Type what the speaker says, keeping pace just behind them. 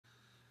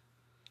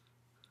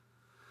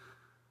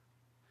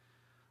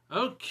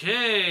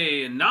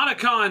Okay,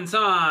 Nottacon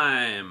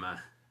time!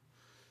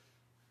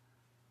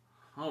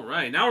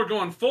 Alright, now we're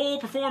going full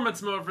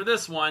performance mode for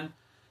this one.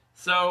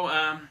 So,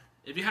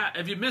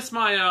 if you missed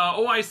my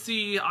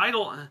OIC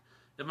idol,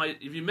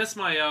 if you missed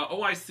my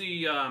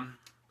OIC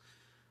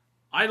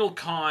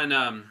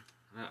IdleCon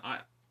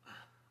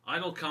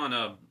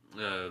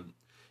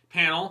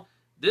panel,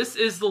 this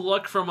is the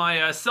look for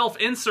my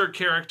self-insert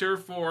character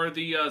for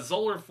the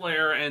Zolar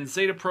Flare and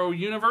Zeta Pro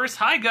universe.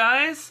 Hi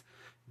guys!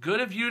 Good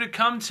of you to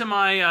come to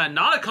my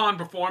Nottacon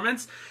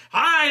performance.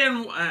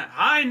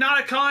 Hi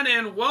Nottacon,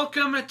 and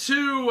welcome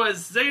to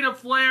Zeta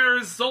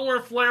Flare's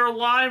Zolar Flare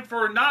Live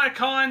for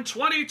Nottacon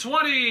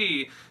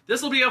 2020.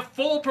 This will be a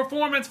full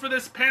performance for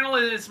this panel.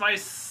 It is my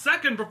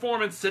second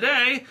performance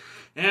today,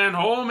 and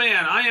oh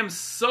man, I am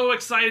so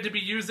excited to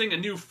be using a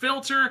new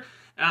filter.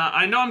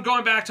 I know I'm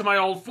going back to my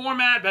old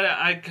format, but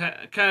I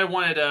kind of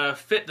wanted to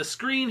fit the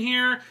screen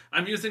here.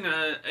 I'm using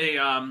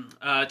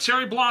a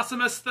cherry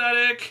blossom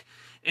aesthetic.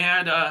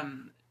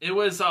 And it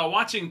was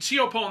watching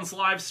Chiopon's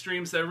live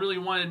streams that really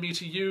wanted me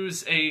to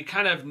use a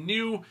kind of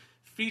new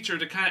feature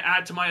to kind of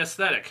add to my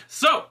aesthetic.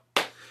 So,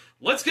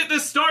 let's get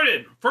this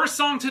started. First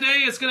song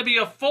today is going to be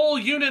a full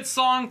unit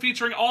song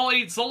featuring all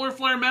 8 Zolar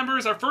Flare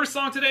members. Our first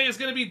song today is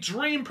going to be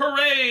Dream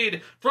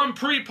Parade from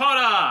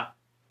Pripada.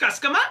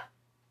 Kaskama?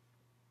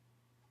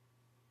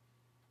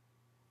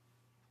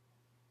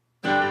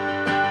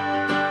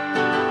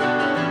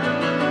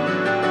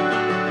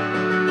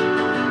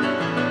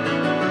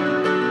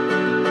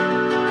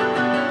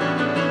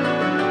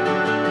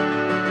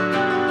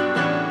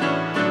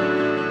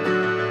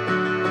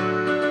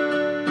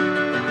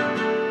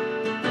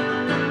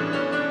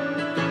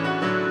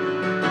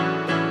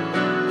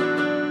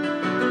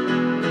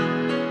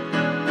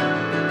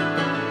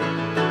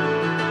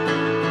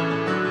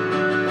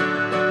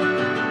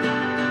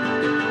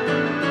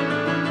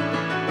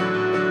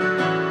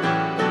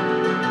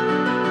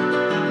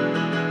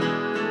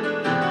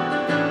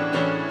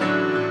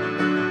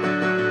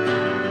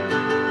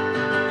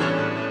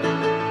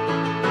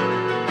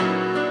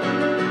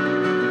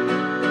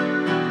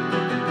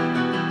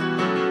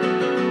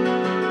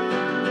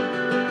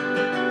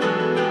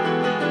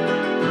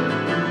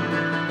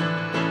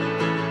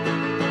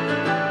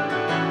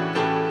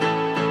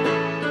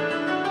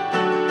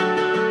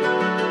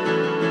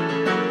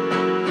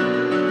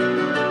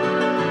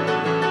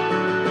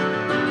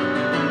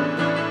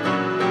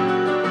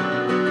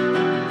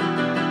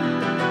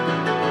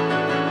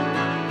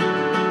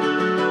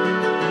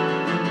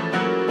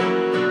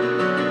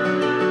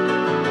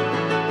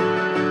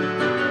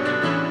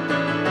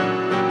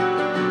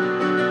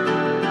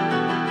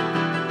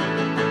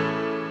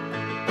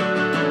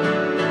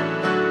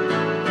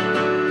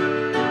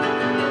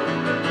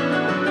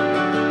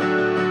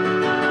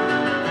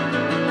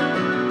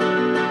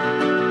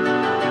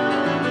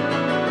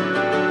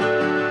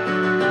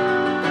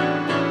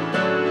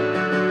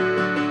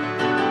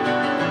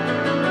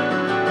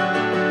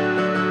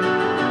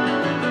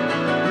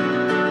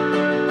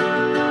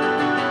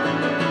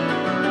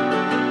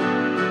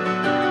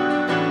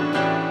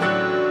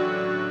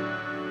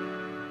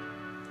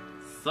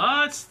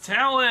 Such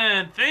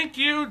talent! Thank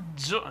you,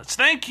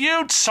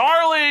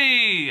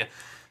 Charlie!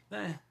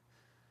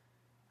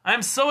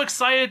 I'm so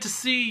excited to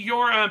see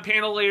your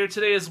panel later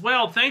today as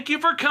well. Thank you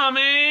for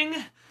coming!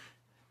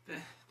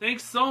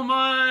 Thanks so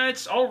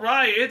much!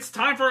 Alright, it's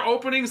time for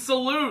opening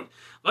salute!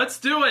 Let's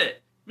do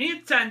it!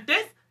 Mi-chan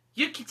desu,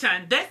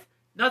 Yuki-chan desu,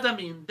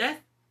 Nozomin desu,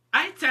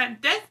 Ai-chan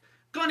desu,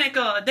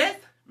 Koneko desu,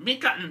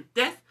 Mikan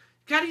desu,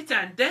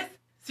 Kari-chan desu,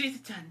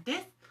 Shizu-chan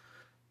desu.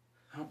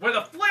 With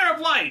a flare of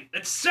light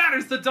that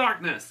shatters the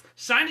darkness,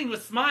 shining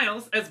with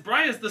smiles as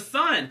bright as the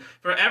sun,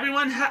 for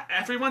everyone's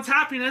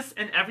happiness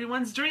and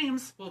everyone's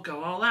dreams will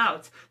go all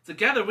out.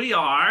 Together we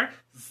are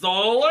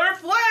Zolar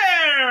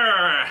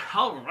Flare!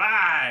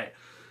 Alright!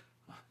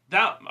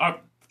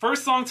 Our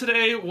first song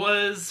today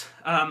was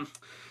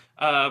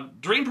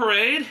Dream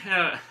Parade.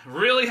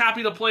 Really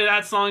happy to play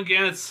that song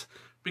again. It's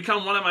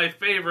become one of my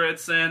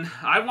favorites, and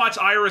I watch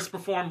Iris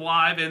perform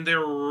live, and they're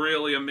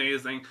really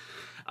amazing.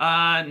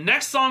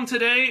 Next song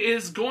today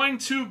is going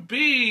to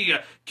be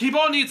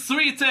Kiboni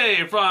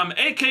Tsuite from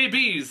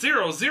AKB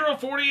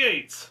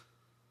 0048.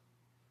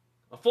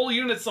 A full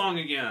unit song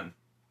again.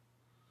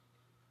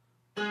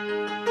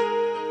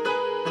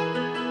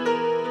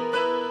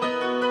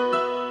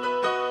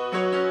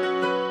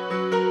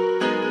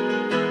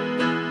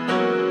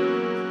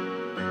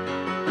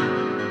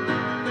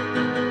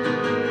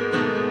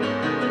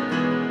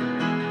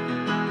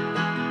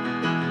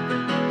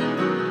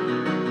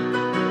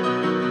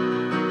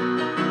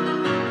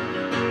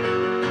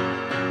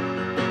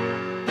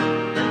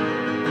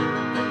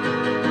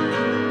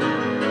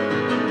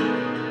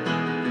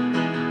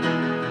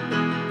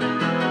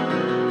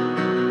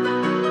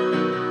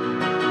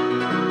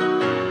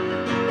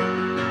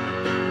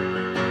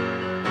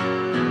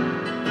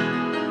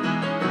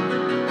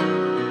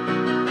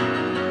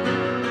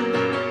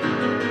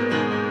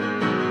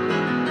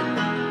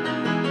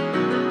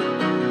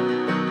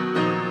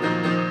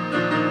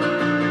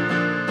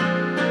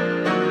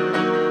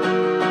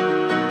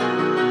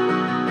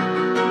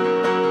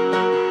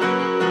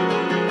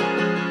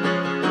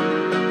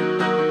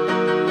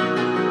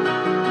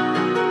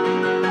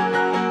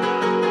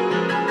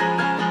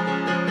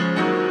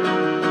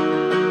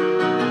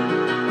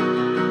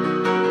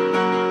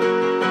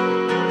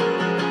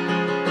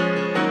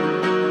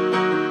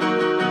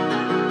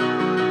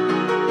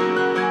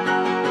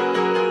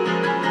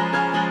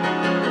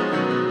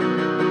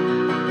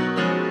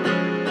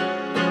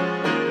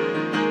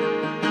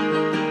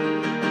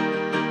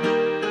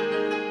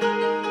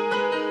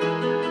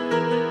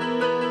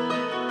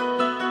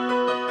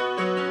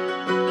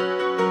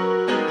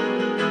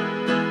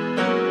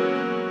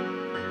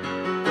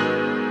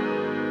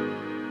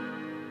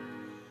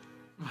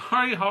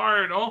 Sorry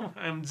Heart.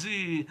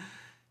 OMG.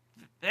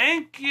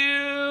 Thank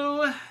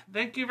you.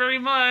 Thank you very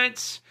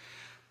much.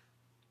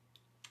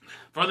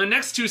 For the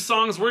next two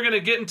songs, we're going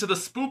to get into the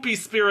spoopy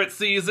spirit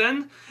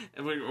season.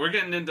 And we're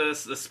getting into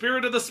the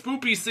spirit of the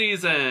spoopy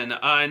season.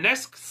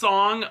 Next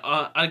song,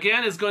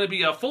 again, is going to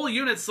be a full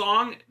unit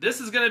song. This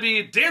is going to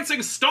be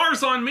Dancing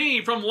Stars on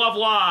Me from Love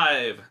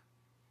Live.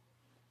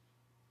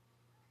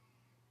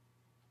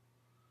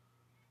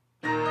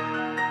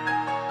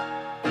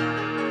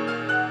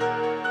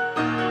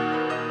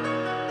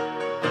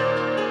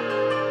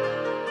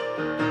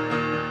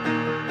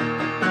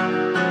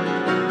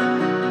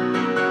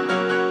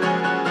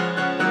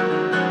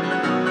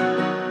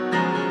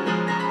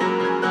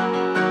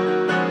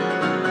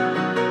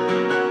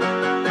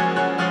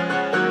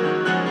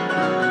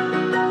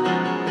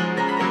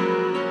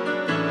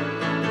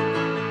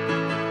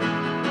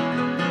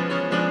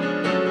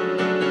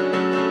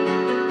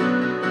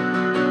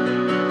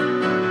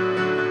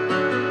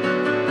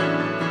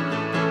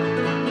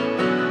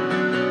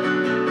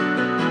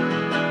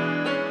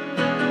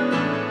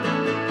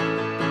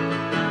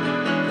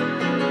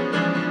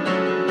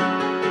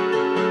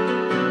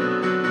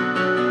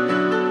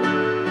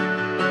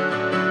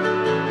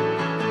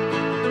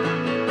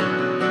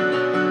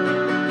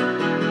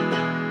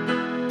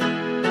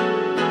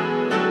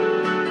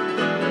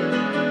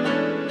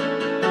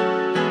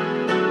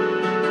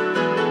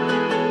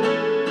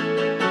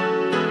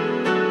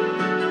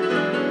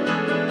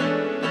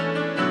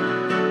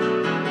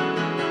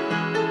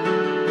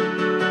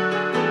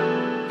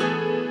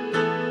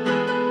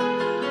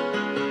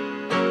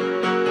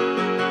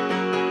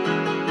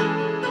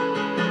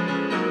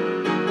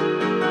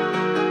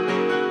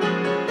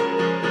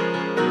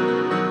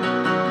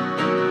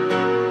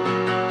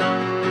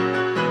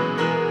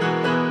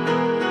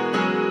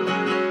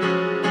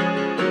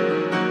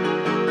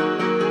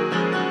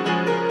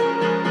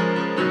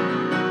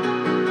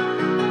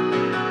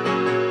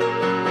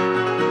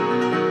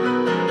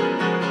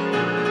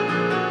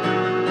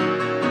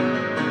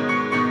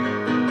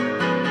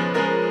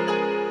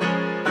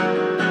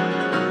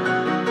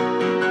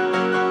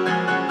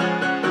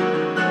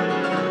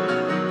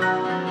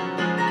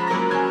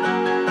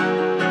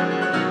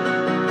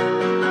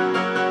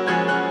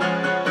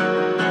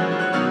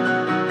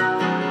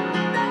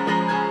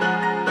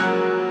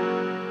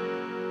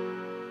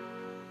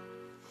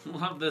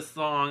 Love this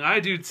song. I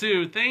do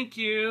too. Thank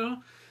you.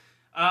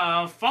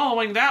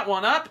 Following that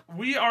one up,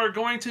 we are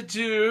going to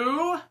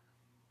do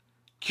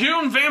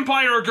Kyun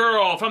Vampire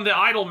Girl from the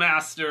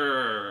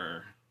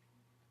Idolmaster.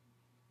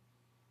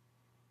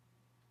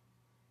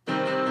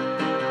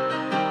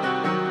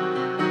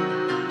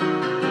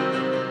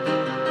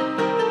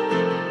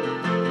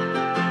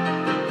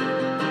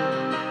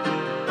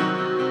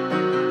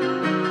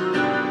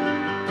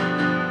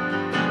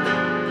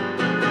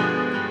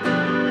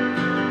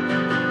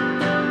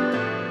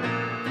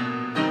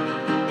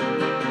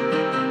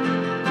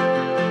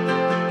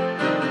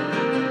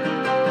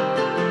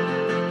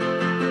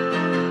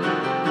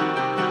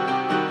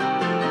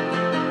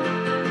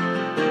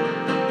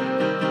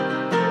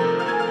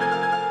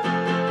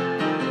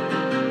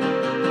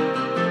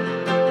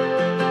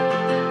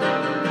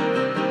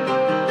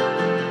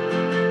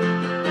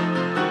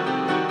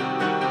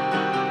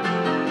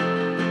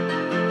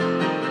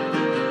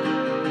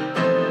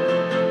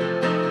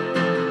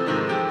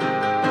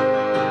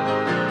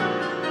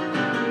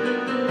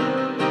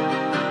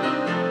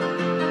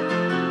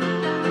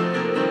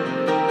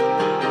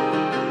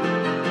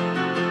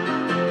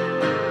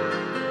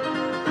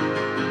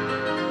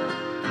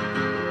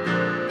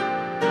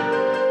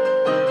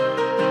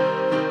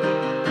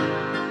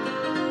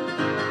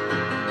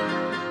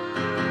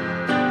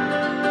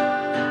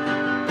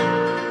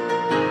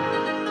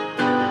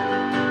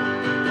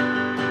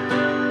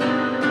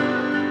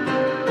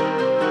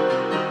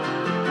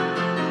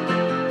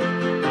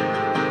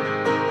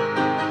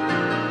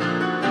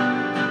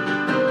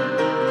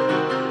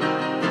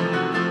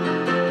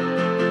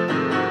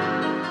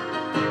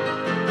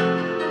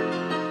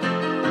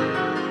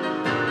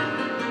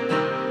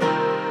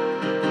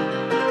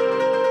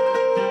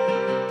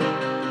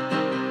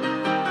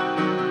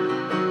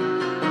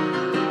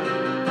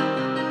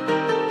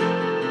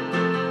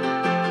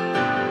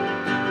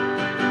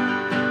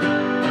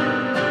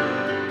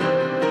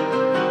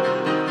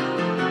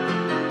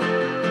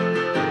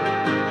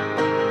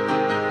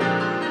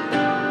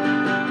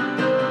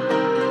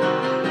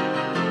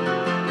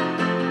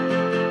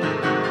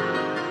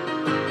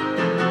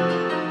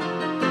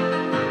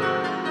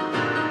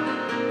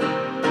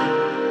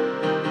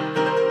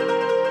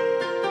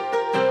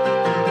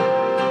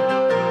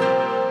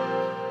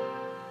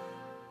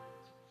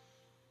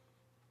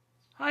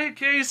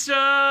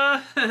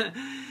 Keisha.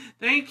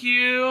 Thank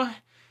you.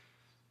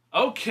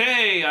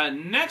 Okay,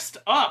 next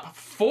up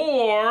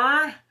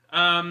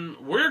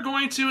we're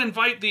going to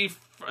invite the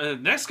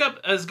next up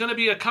is going to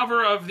be a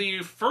cover of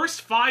the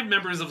first 5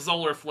 members of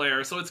Solar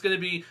Flare. So it's going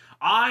to be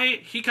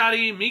I,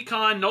 Hikari,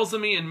 Mikan,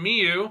 Nozomi, and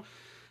Miyu.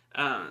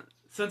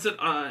 since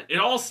it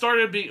all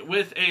started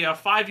with a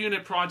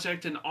 5-unit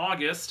project in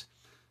August.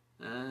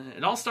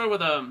 It all started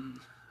with a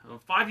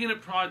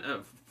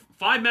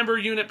 5-member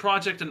unit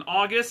project in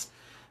August.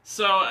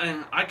 So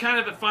I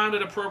kind of found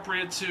it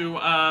appropriate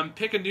to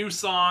pick a new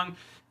song,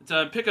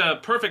 to pick a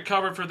perfect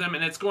cover for them,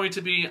 and it's going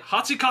to be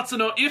Hachikatsu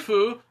no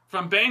Ifu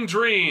from Bang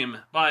Dream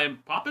by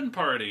Poppin'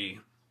 Party.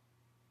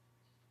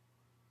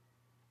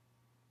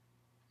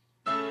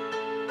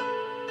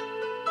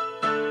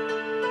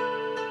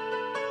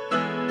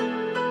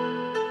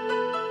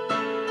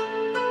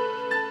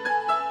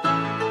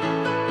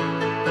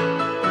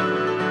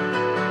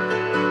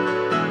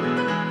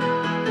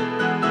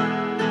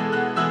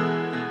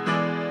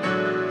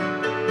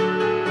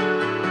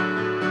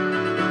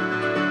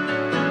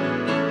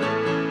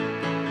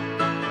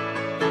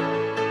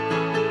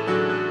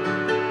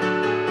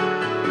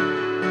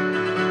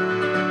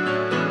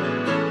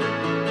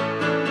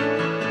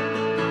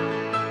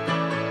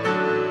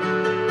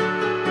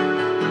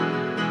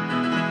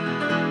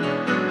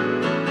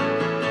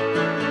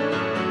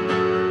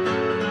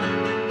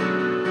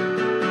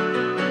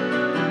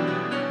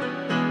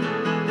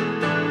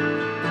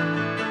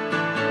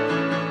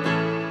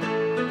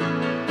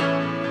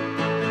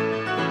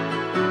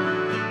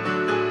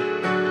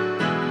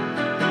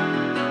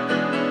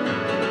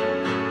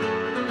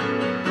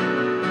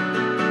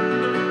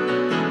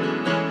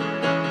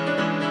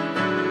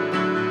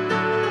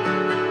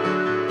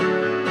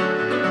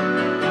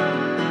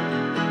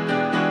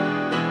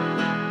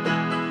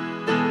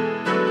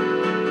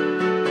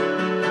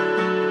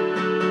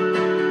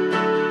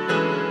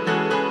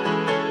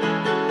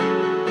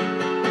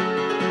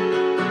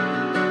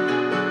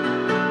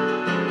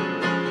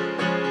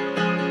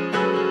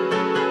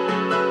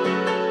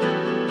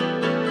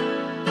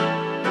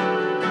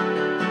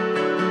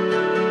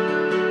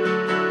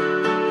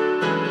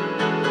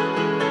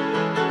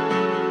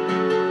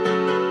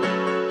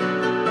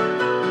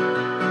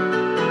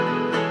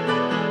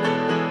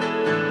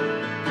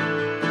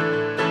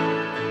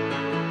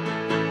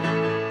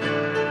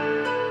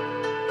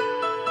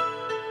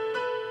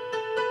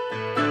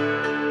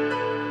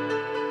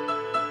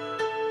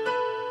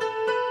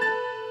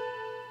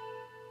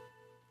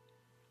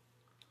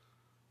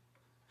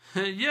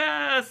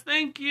 Yes,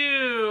 thank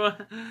you.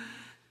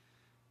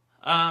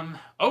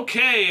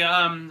 Okay,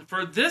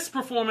 for this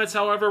performance,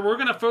 however, we're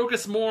going to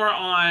focus more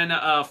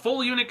on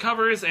full unit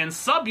covers and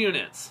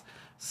subunits.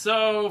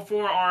 So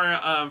for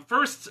our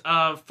first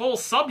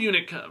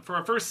subunit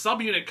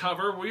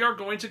cover, we are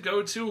going to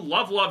go to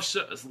Love Love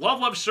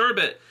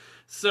Sherbet.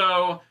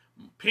 So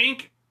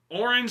pink,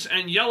 orange,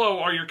 and yellow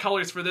are your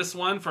colors for this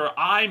one for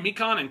Ai,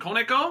 Mikan, and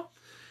Koneko.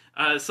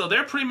 So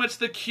they're pretty much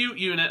the cute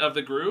unit of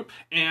the group,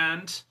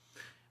 and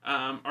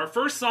our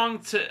first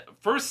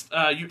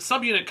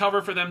subunit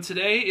cover for them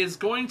today is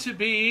going to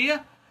be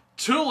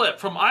Tulip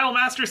from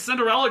Idolmaster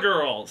Cinderella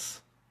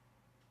Girls.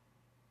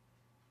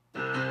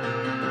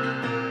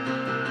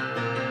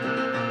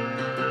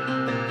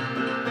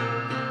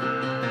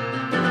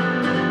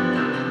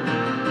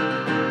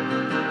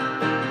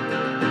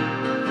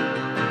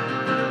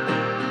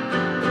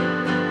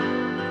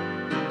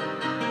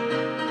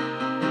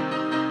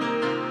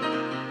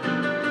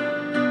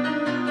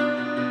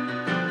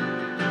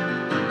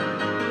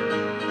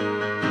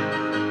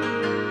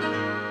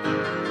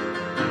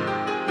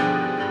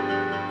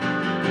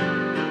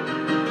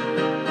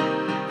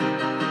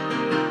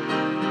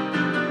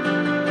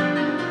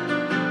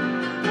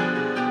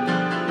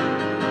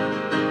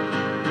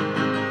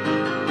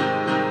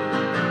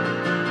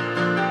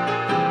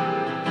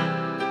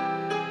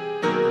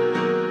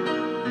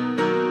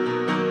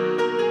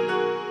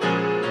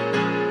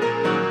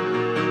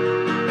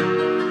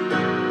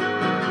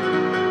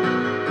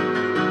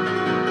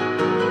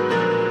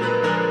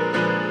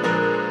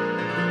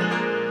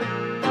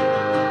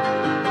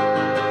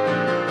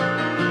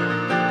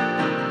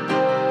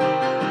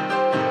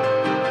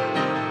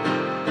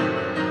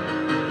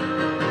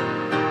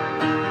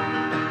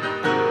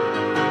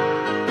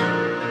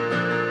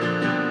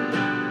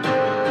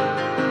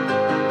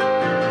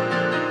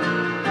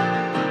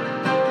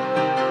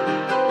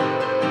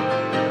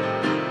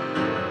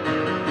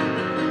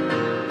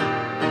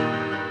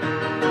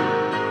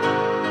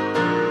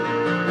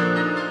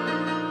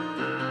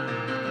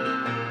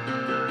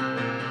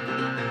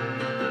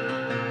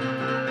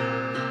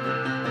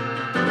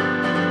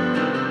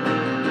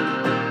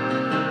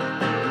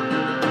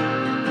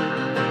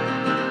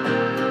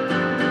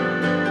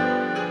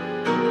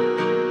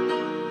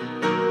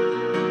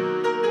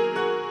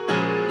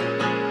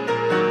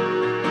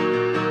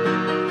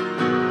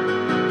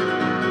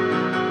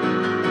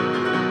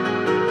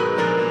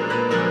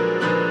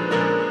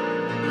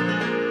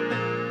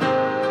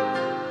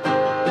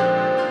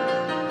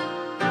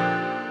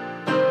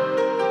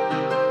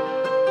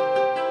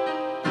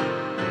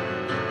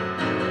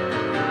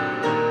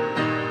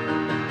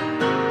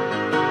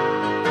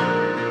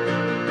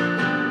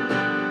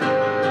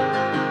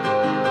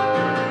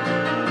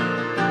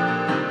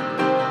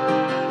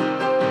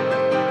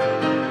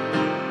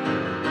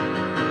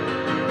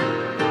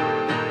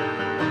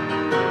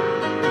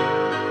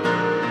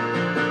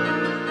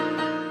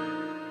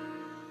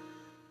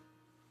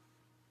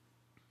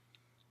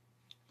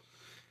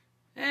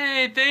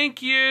 right,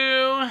 thank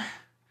you.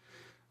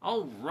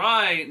 All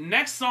right,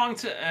 next song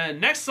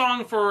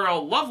for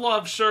Love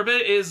Love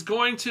Sherbet is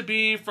going to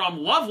be from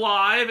Love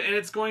Live, and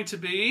it's going to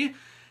be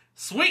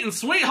Sweet and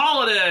Sweet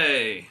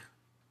Holiday.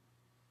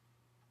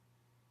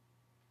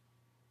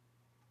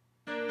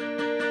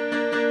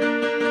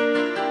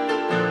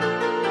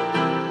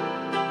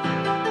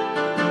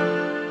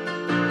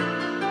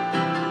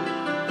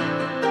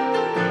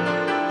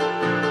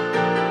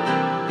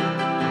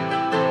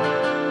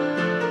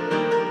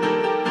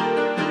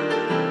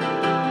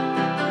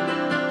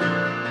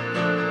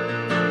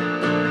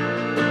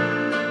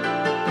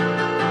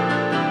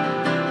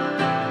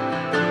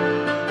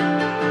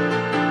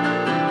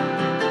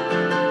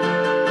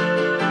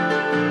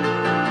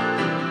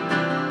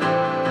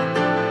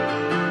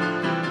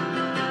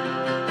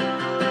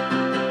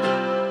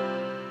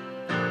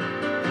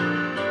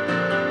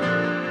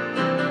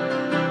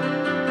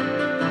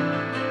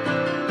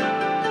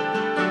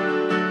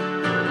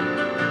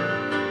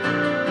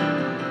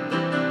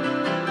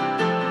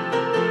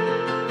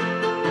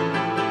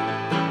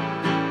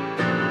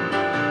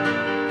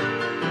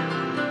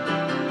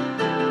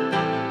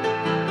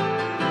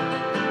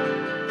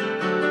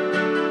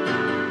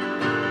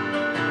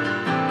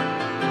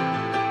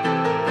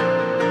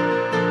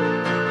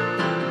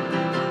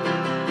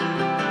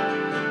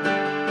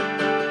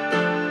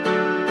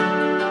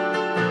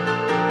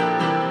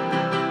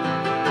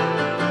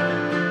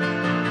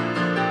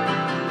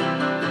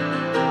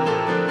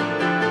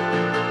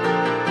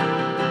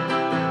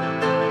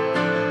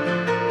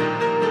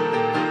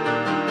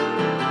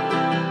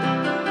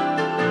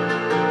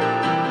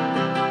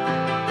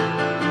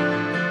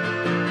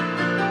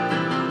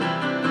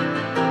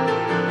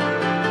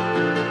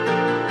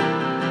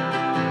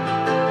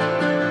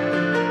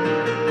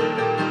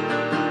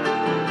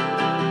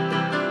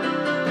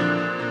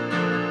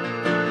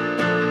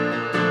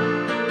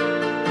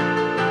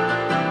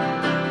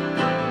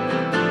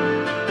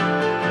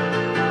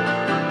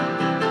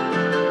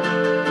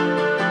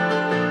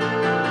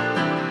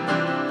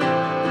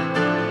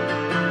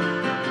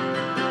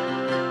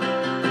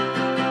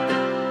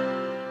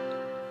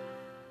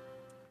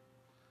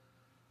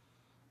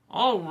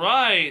 All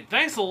right,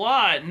 thanks a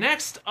lot.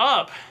 Next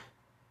up,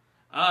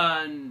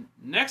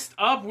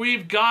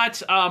 we've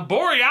got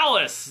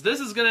Borealis. This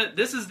is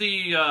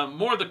the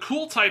more the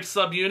cool type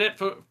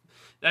subunit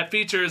that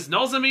features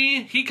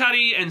Nozomi,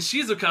 Hikari, and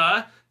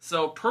Shizuka.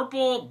 So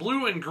purple,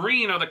 blue, and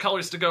green are the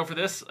colors to go for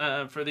this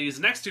for these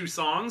next two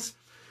songs.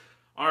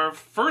 Our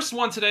first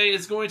one today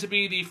is going to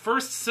be the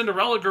first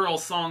Cinderella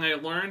Girls song I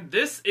learned.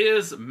 This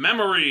is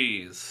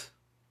Memories.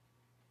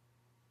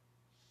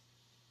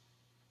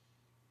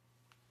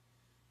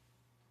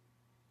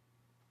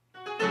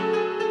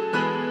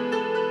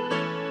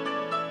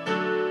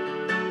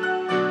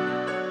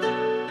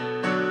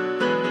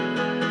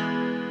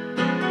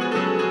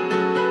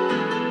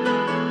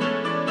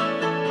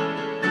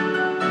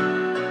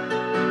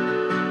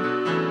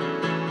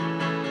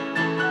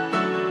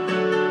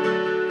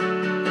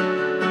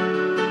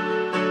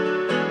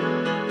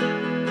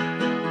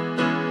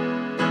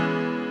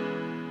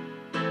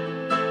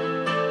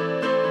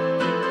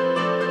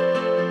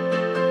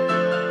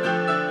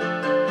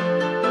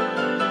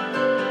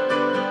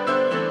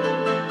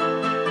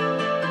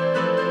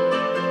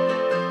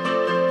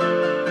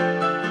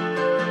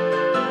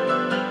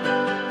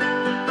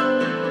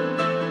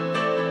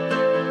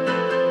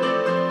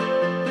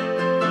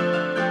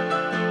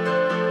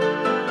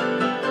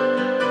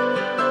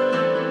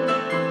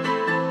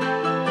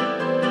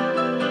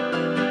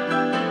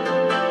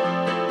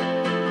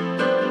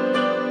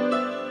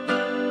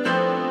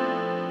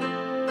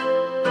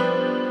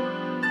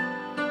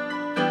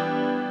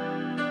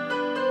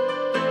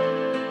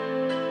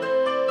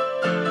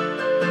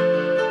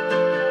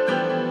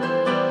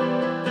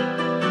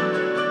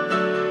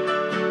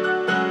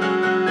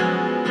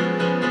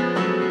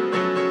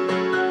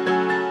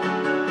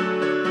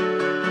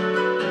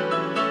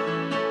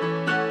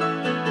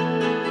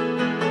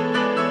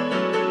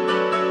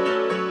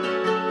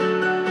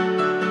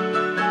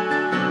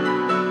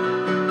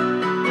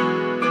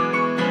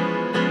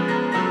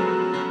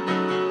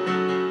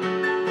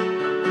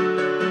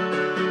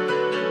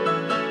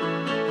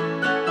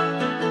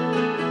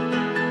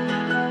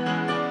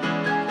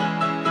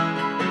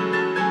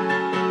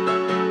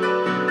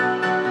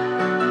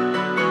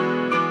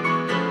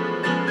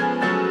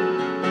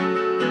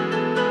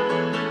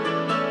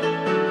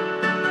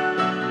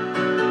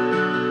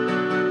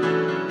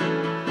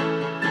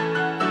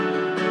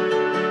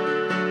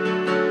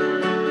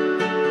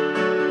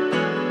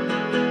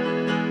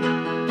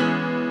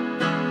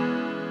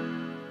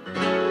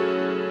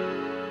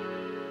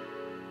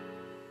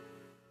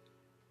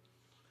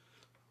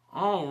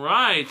 All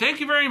right, thank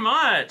you very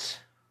much.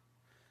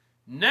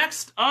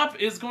 Next up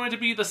is going to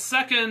be the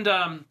second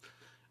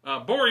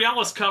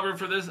Borealis cover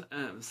for this.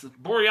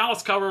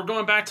 Borealis cover, we're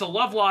going back to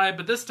Love Live,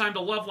 but this time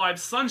to Love Live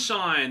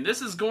Sunshine.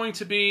 This is going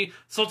to be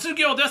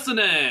Sotsugyo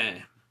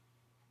Desune.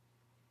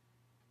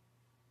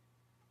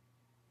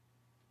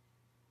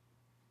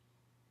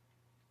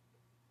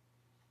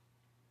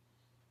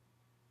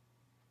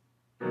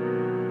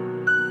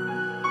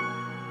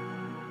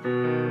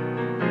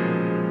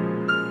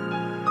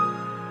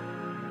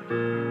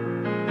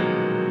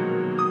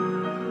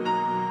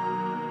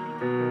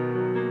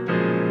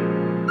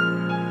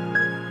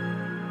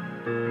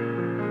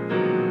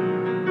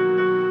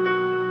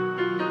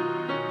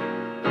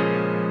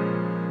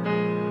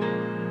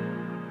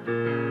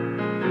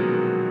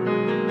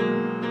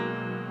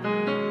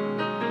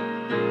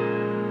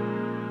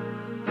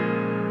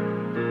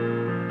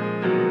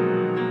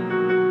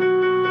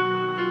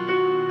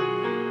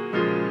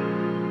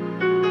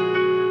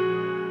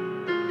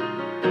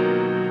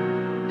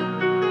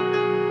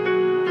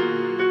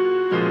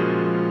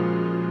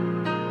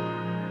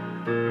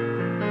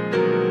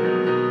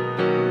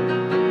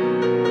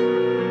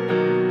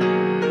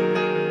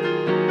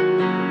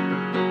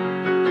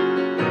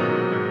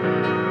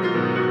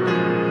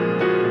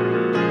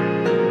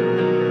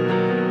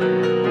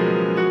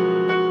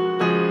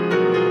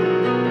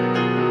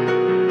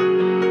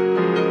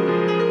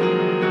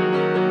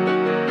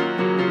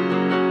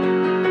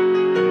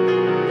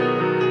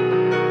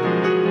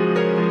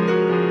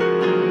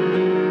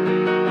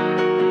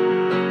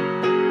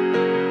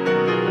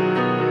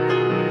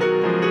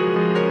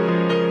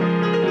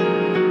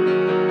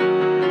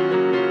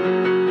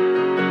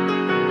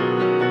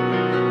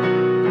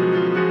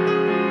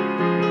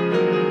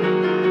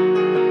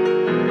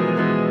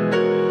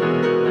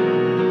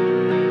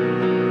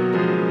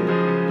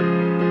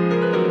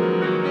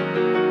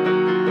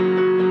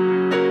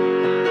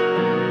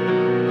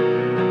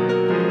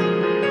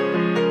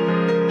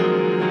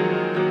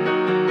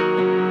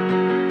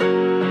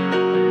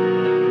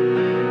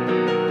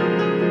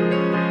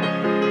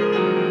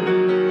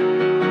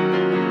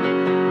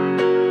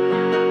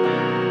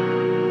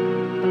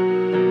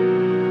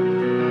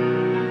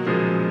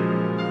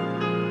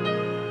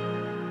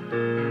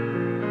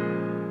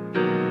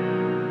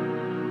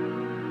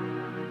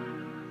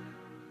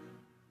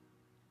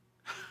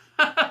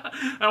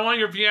 I want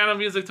your piano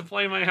music to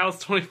play in my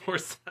house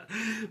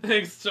 24/7.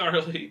 Thanks,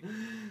 Charlie.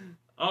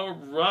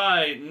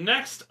 Alright,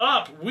 next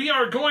up, we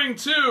are going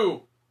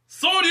to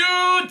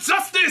Soryu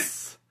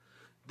Justice!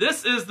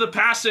 This is the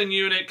Passion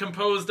unit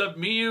composed of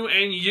Miyu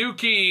and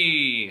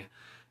Yuki.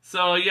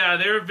 So yeah,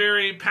 they're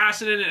very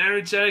passionate and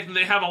energetic, and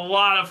they have a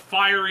lot of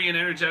fiery and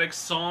energetic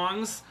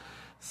songs.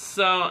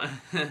 So,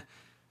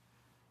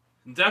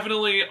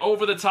 definitely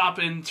over the top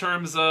in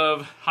terms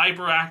of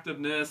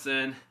hyperactiveness,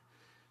 and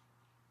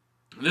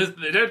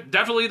they're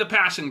definitely the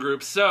Passion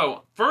group.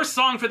 So, first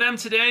song for them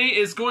today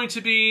is going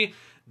to be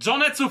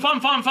Jonetsu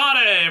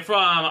Fanfanfare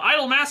from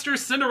Idolmaster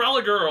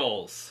Cinderella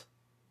Girls.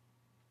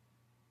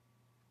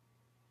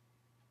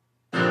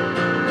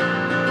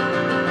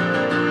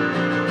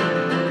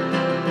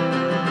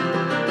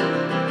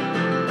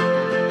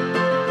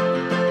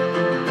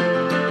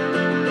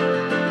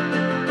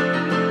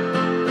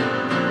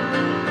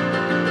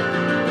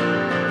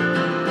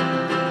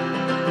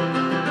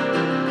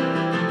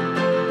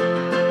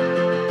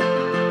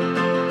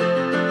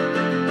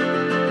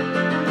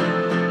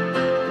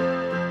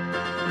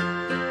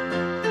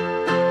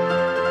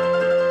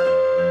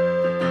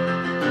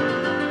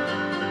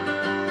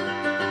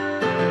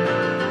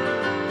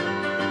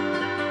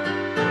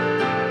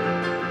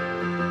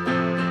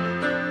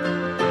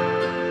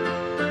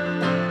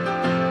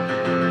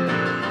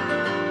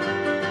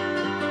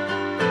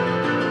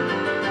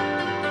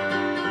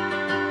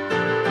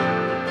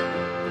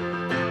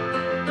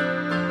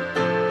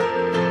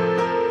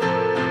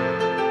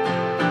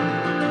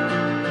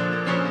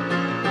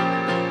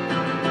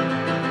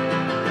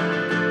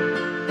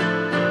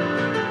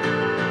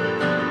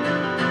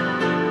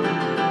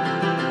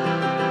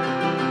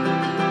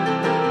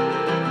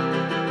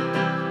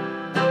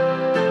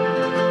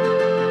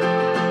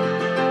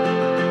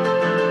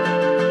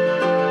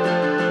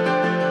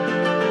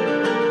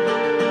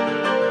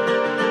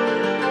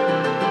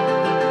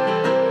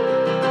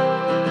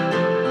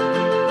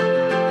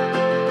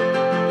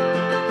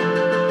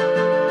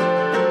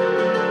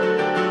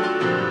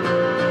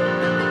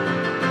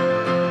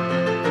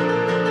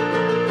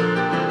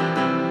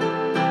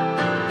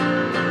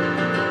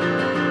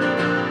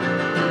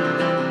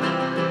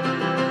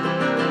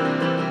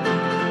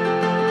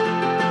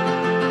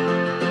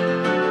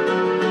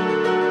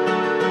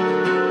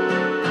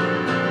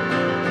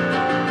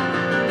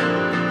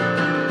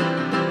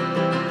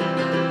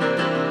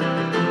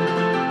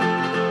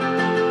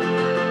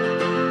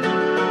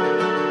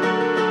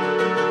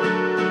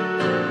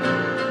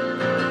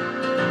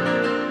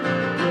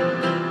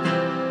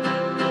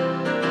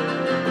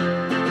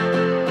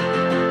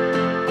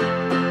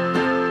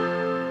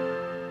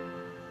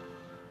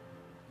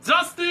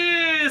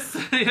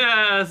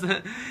 Yes,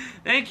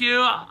 thank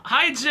you.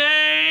 Hi,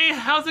 Jay.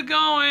 How's it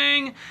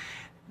going?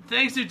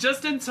 Thanks, you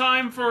just in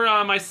time for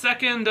my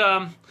second.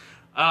 I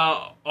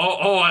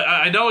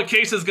know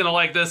Acacia's gonna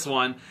like this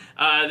one.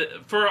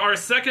 For our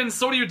second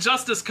Soryu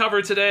Justice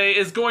cover today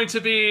is going to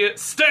be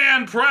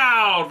 "Stand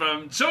Proud"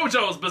 from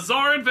JoJo's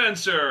Bizarre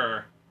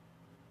Adventure.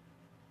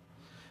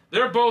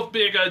 They're both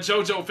big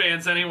JoJo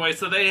fans anyway,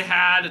 so they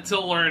had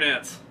to learn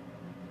it.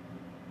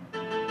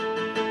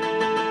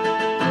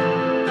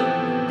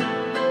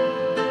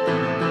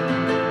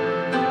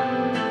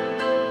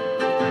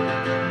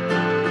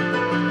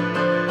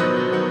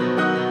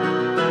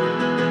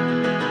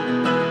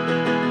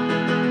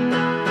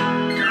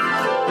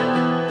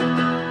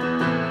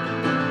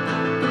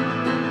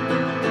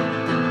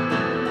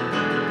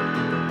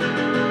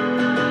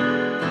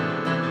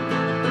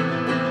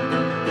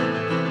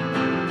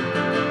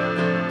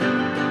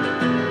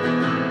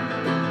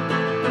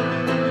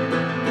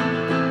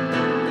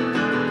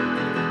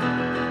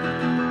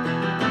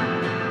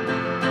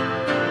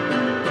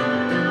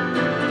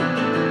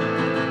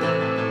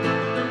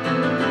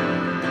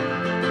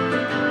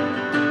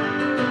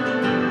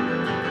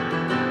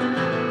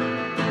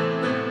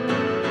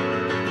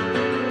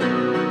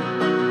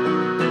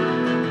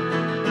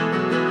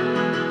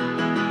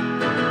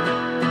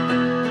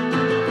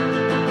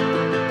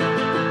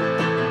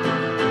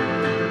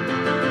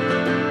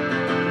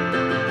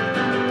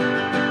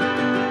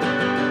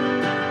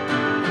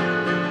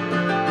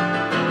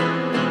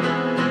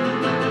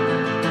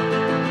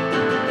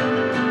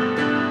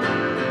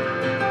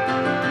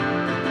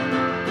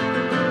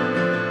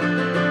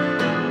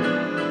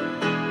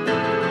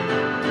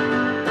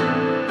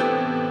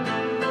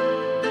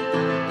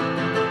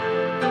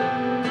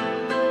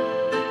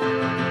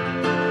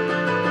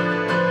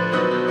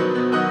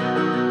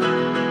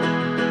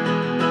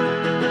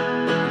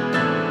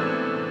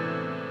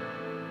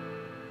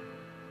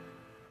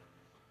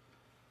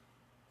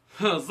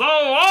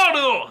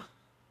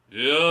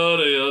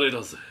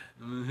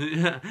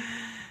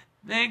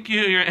 Thank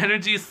you, your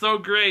energy is so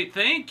great.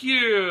 Thank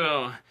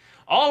you.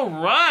 All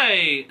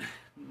right.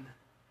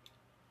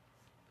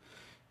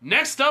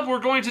 Next up, we're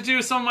going to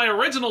do some of my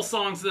original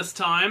songs this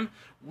time.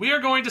 We are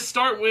going to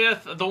start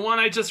with the one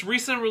I just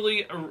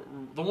recently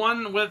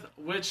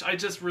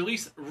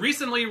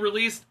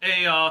released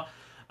a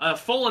a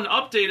full and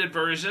updated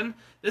version.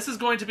 This is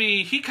going to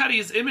be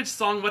Hikari's image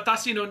song,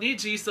 Watashi no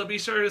Niji, so be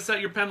sure to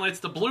set your pen lights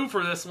to blue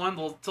for this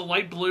one, to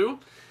light blue.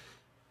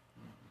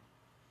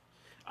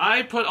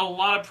 I put a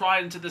lot of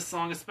pride into this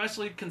song,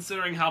 especially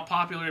considering how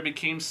popular it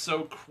became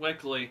so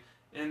quickly.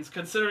 And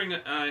considering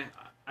I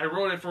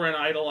wrote it for an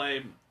idol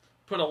I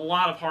put a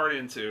lot of heart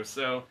into,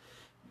 so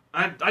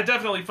I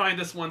definitely find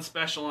this one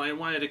special, and I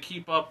wanted to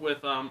keep up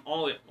with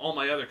all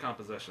my other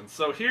compositions.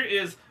 So here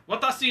is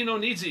Watashi no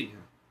Niji.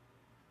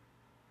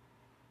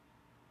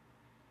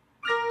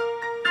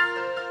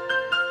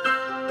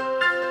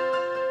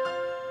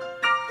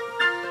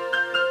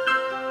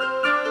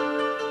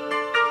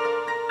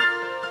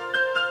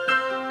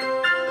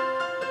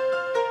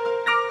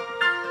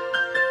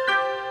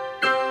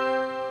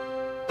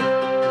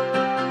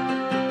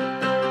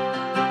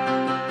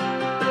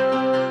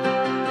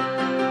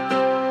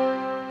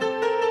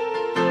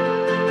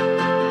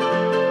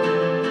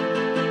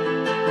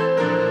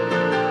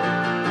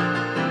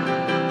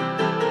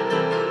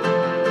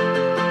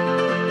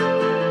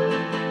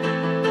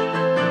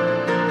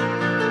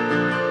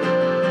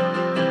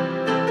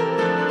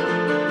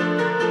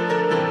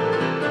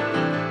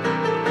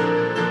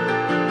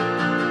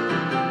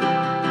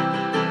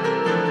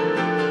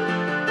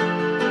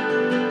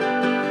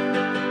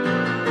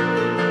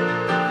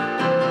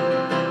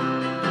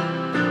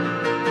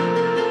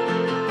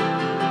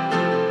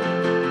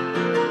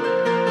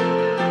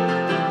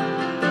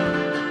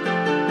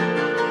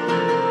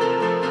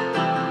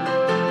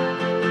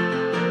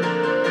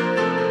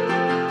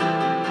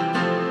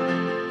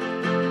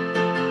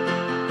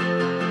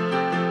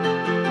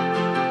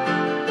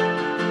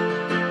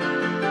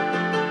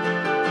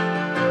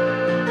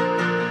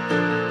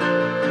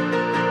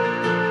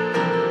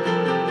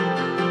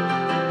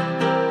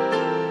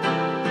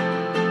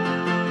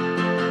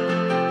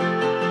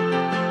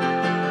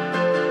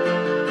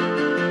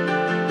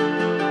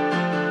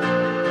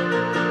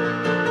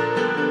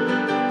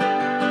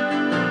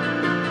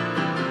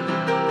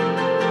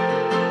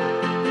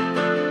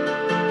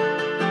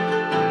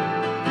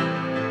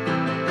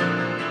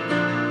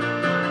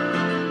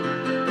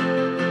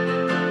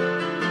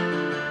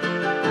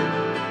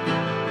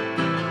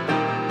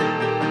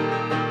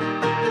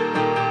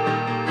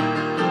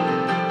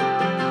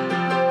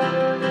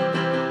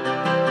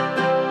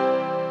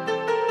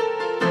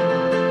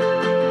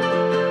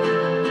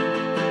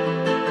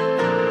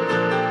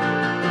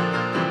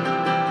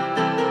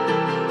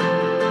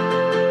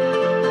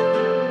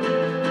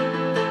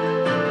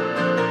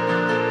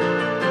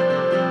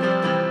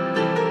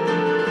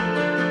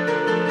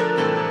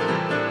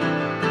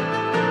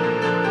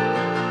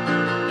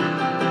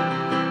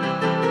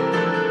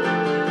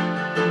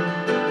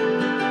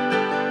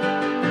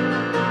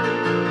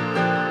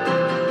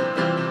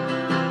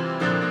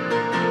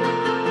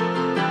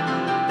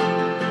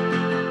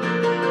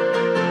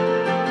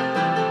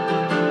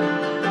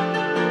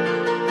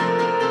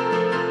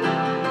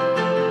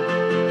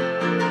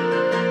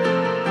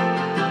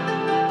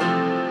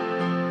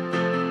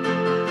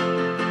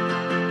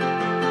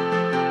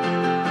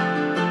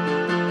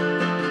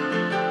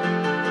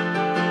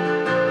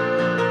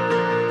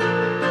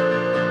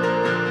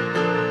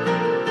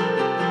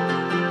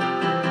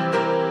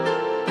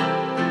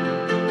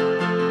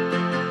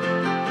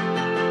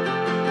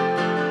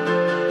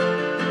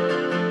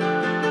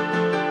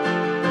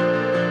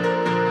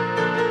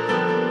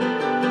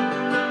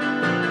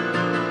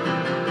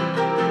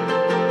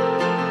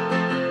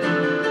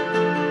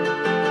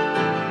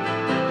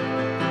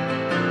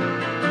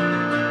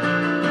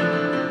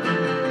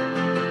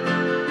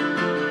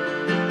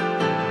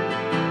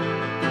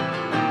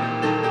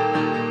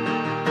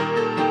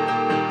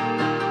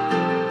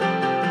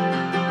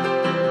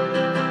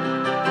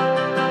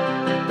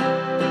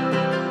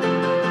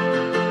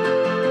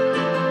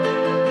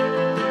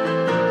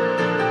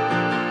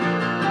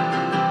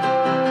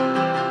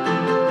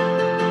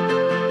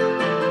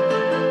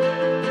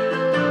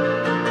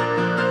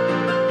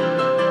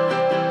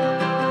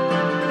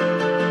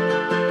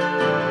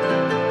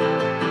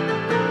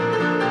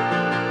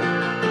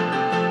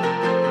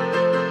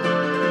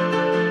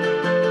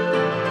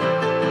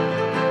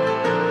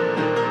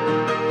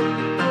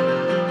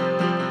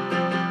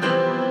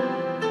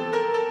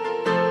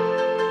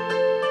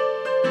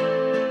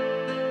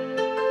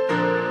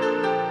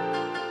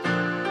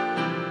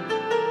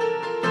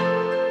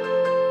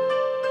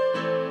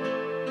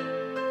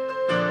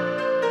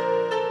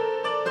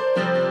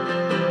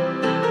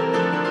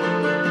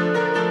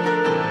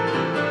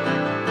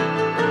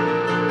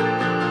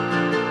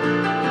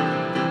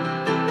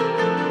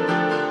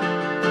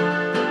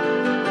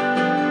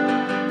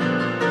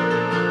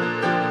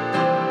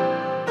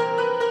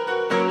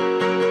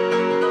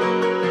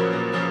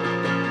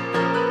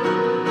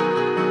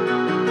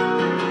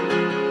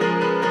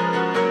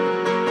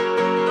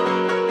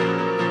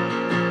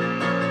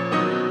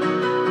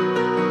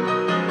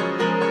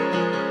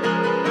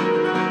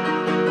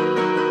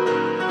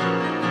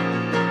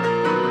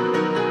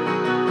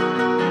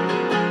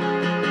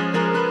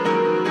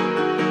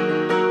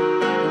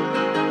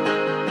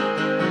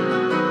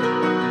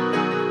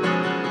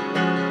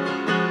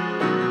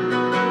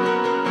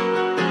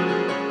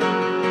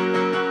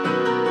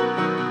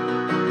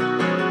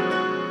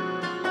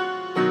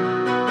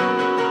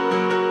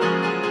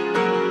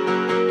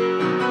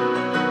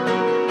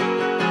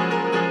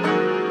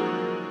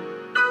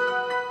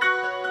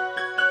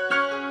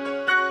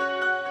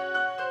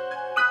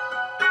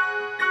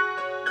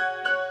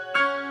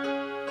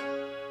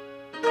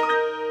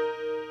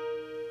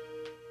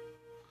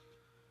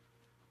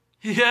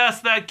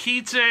 Yes, that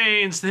key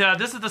change. Yeah,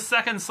 this is the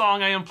second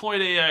song I employed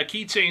a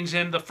key change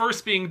in. The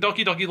first being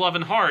Doki Doki Love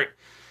and Heart.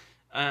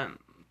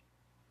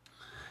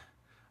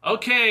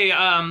 Okay.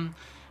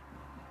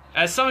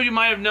 As some of you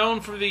might have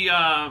known, for the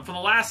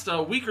last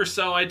week or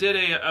so, I did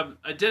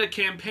a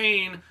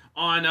campaign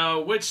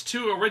on which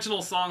two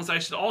original songs I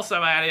should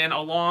also add in,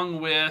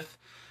 along with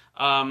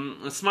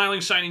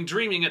Smiling, Shining,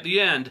 Dreaming at the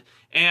end.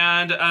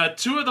 And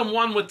two of them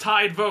won with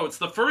tied votes.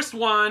 The first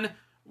one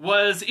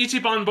was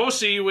Ichiban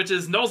Boshi, which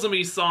is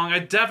Nozomi's song. I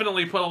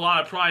definitely put a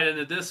lot of pride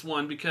into this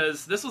one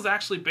because this was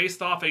actually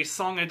based off a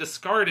song I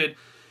discarded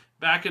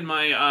back in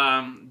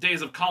my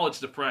days of college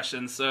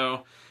depression.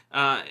 So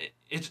not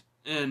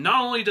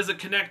only does it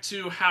connect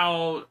to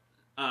how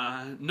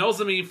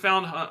Nozomi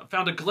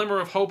found a glimmer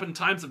of hope in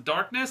times of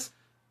darkness,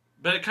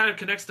 but it kind of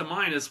connects to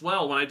mine as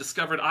well when I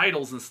discovered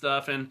idols and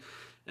stuff and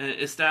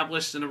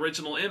established an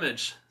original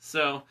image.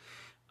 So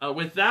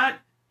with that,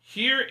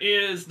 here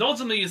is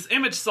Nozomi's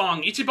image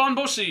song, Ichiban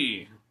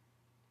Boshi.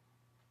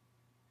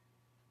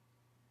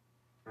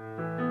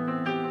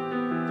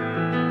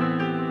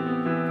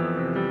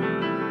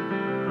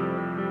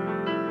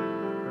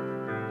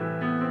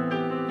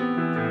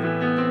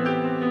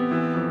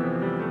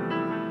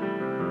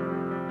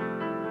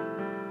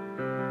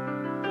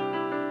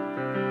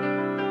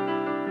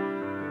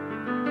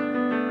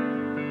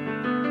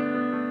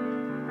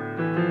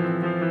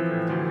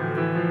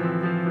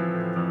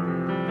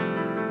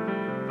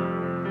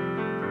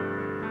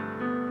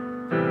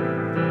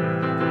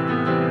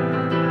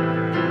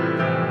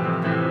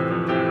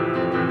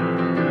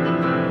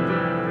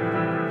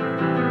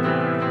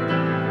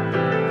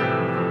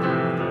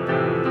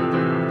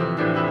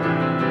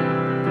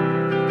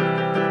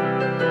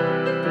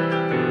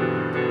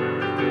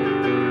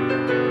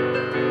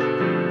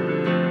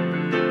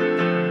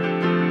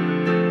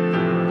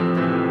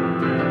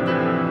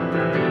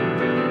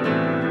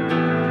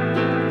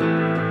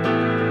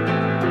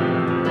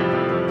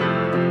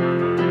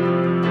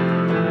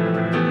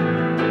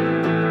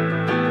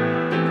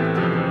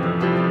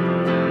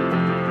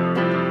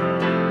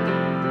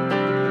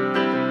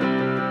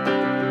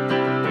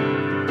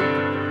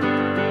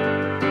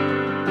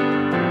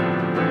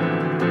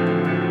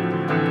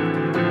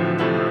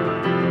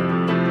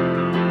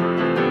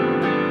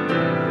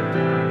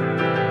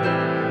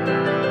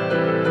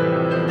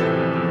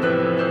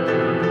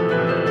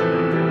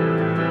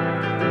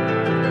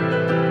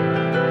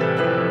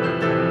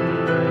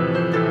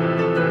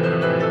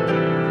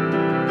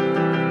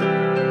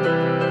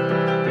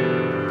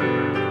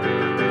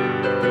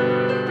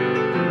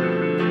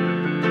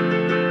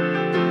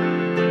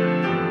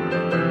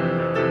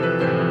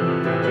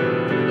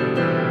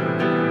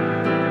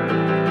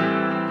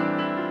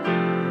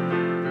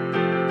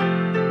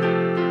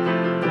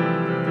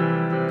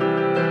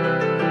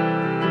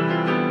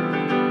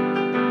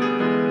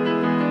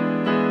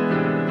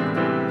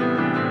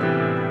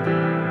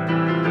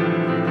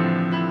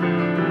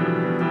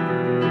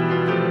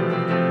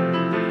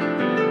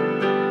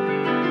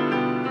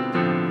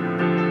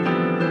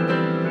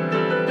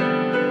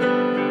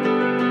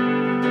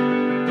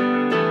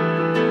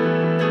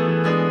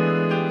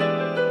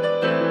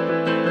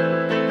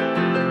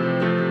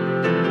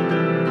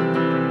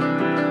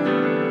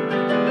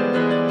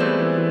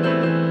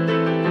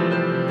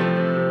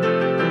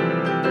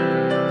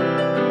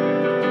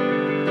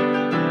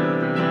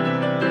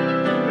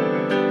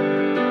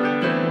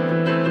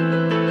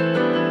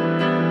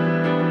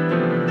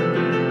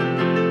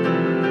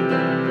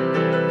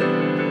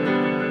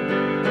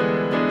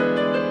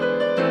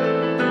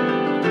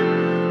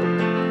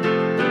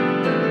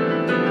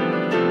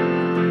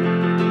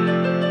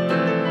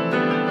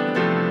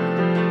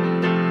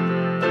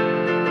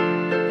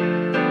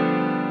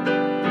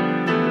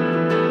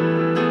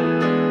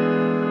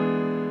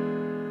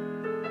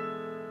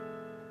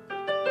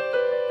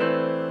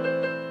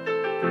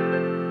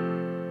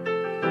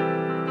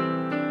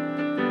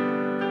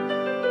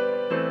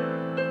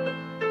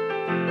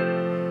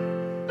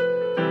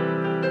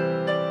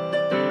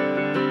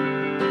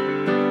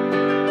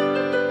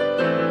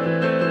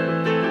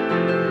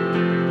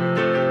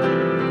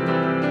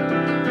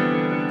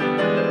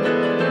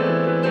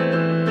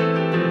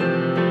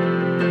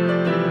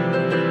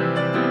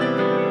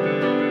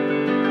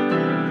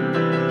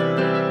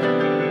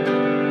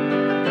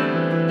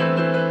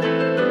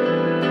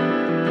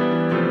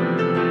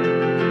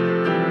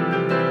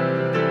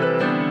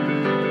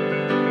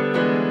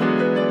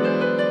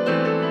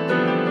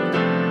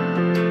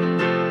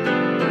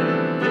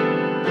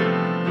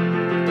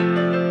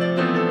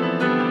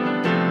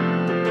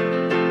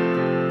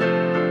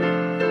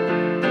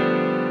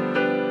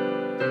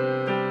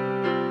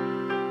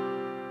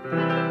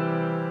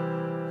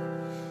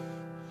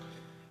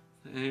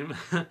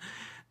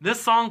 This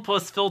song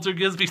plus filter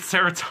gives me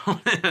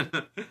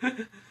serotonin.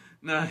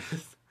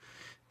 Nice.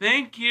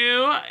 Thank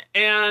you.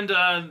 And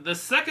the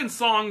second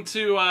song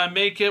to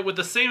make it with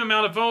the same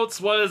amount of votes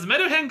was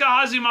Meruhen ga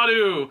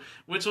Hajimaru,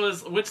 which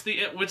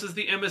is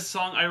the image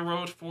song I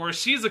wrote for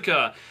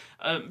Shizuka.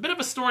 A bit of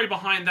a story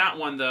behind that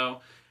one,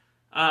 though.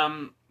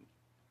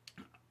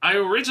 I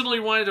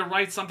originally wanted to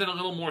write something a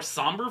little more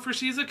somber for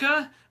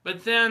Shizuka,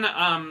 but then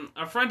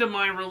a friend of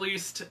mine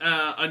released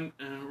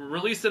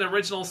released an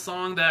original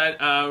song that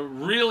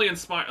really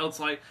inspired. It's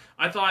like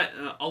I thought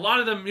a lot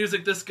of the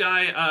music this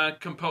guy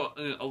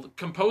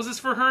composes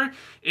for her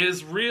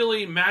is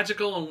really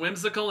magical and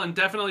whimsical, and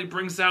definitely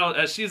brings out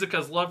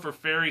Shizuka's love for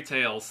fairy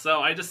tales.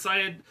 So I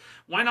decided,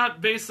 why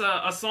not base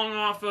a song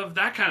off of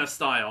that kind of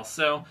style?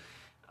 So.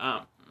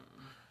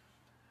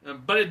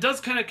 But it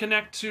does kind of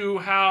connect to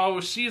how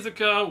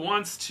Shizuka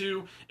wants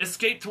to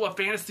escape to a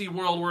fantasy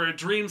world where her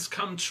dreams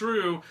come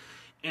true,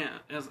 and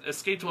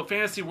escape to a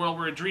fantasy world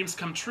where her dreams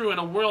come true, in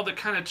a world that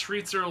kind of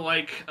treats her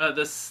like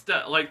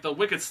like the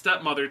wicked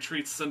stepmother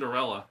treats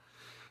Cinderella.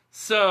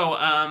 So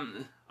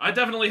I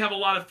definitely have a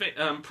lot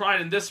of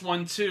pride in this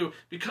one too,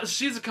 because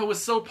Shizuka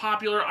was so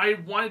popular. I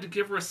wanted to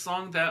give her a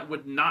song that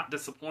would not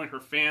disappoint her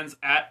fans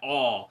at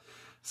all.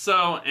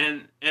 So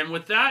and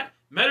with that,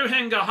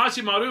 Meruhen ga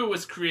Hashimaru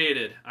was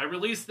created. I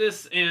released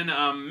this in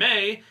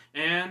May,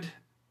 and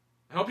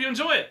I hope you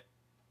enjoy it.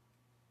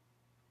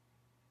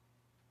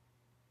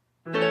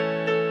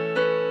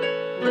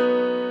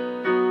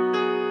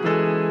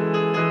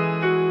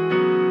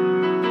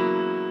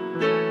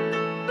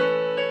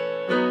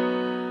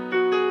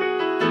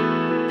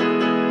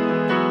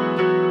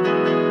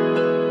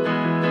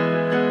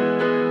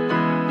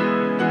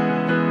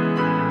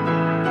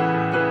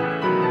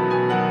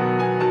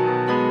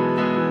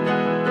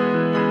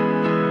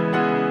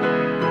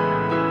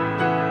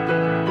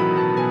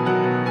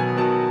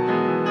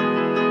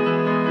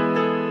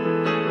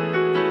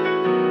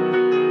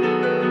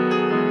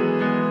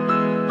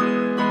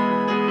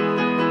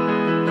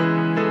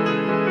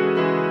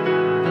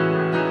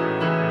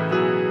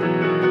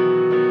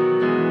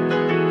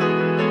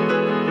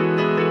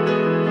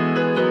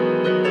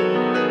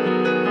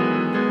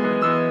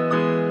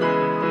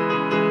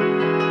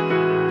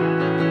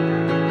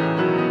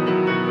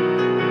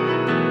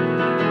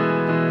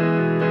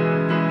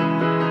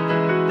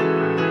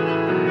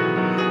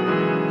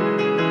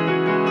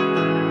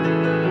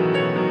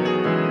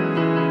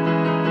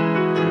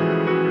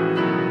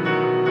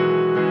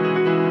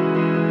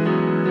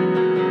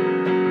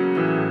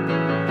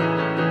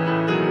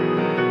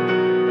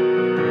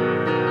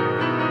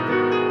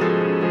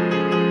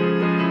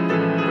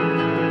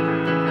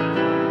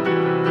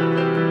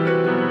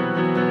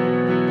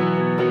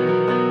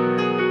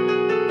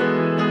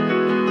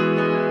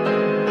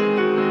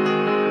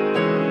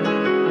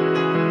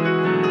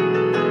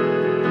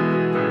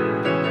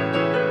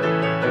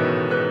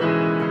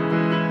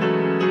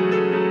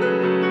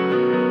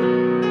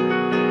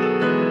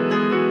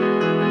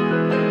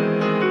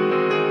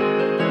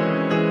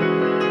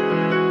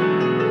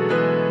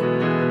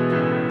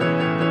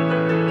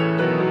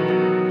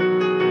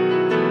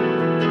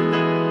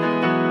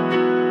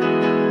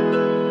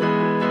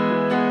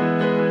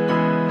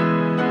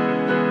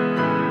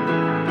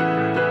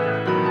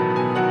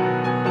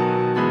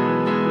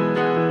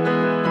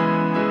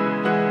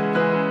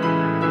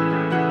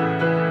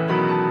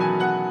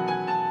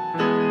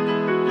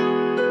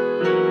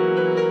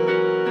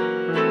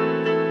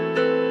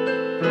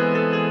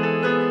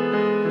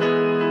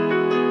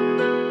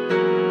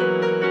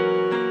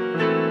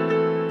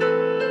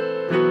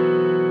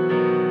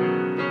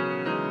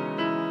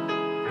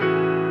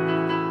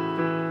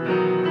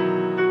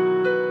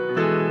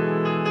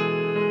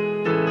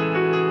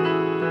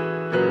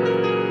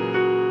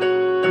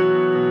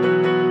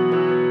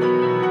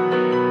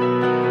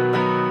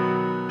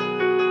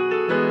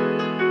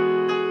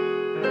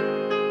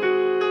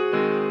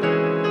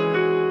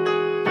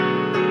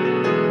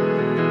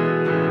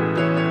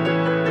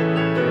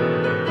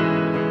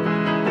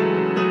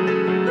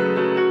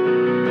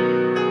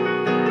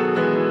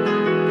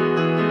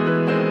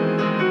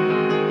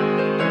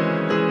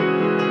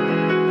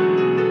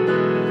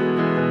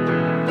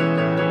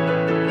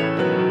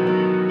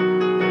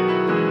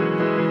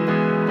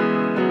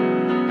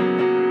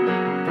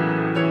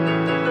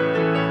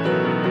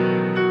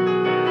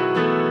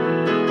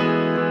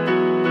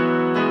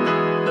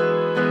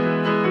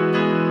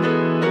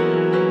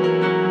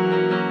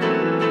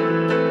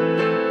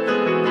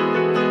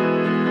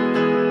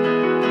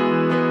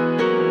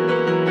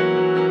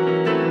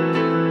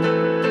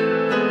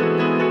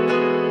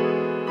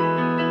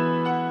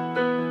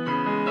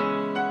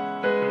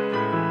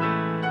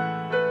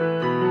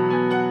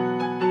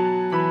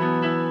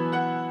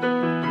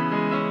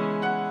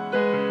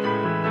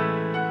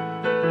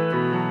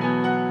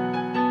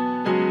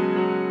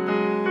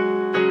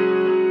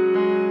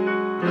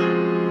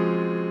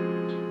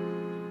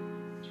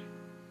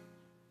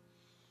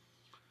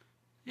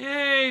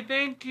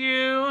 Thank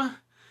you.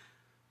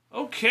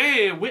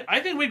 Okay, I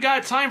think we've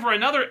got time for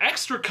another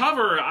extra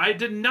cover. I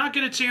did not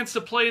get a chance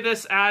to play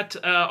this at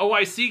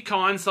OIC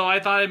Con, so I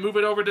thought I'd move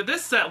it over to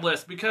this set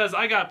list because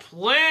I got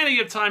plenty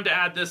of time to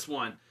add this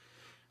one.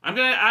 I'm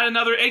going to add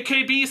another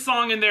AKB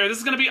song in there. This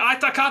is going to be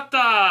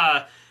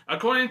Aitakata.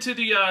 According to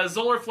the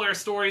Zolar Flare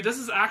story, this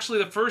is actually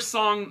the first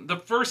song the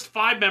first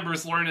 5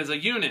 members learn as a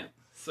unit.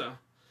 So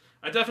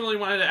I definitely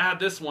wanted to add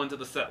this one to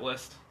the set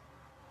list.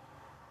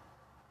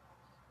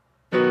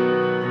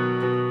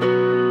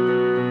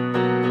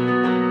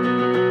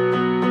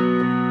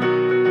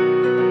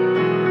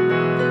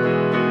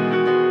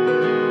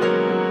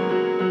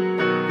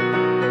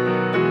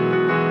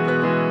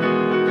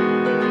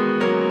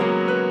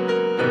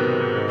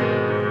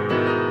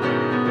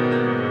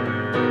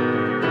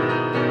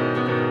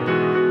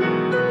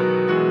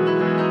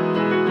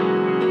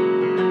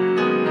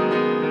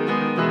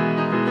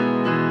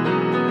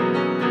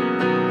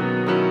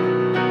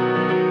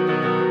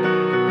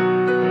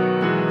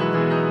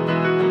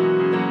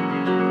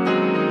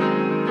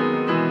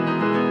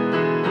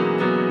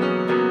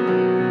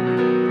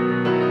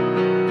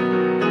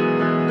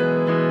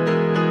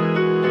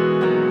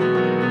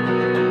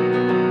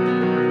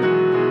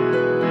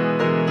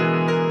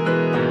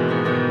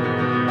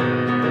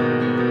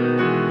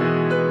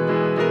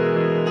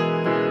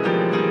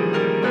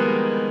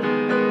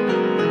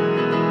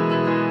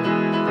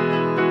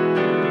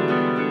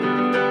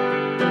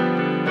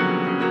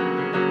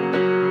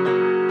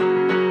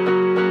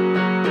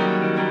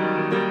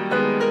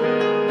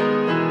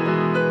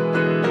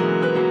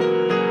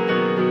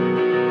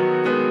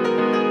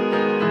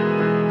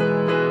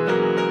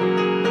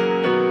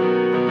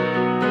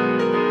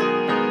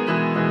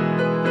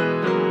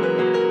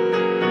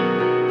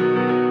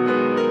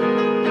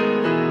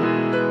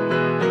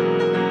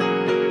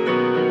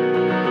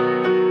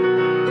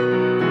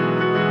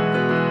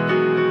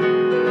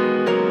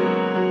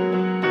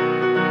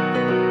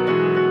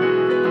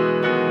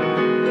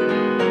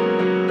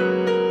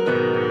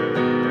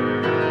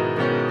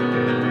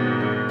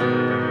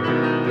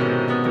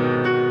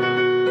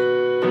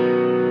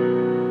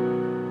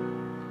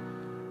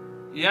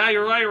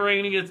 you're right,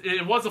 Rainy.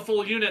 It was a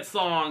full unit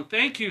song.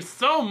 Thank you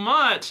so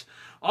much.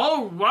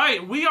 All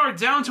right, we are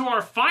down to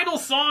our final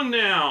song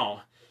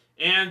now.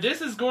 And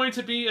this is going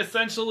to be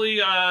essentially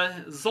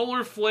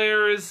Solar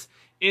Flare's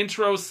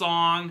intro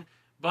song.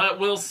 But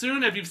we'll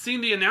soon, if you've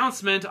seen the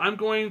announcement, I'm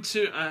going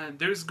to,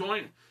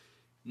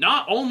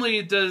 not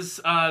only does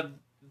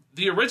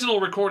the original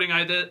recording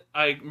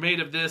I made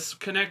of this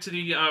connect to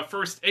the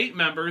first 8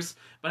 members,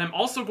 but I'm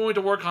also going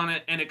to work on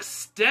an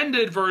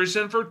extended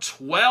version for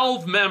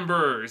 12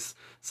 members.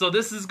 So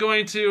this is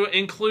going to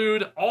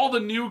include all the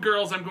new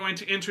girls I'm going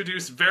to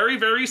introduce very,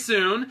 very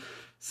soon.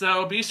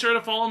 So be sure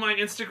to follow my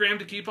Instagram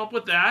to keep up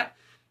with that.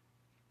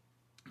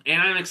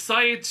 And I'm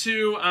excited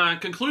to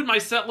conclude my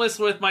set list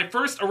with my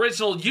first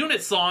original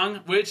unit song,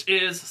 which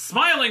is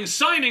Smiling,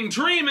 Shining,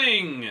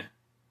 Dreaming!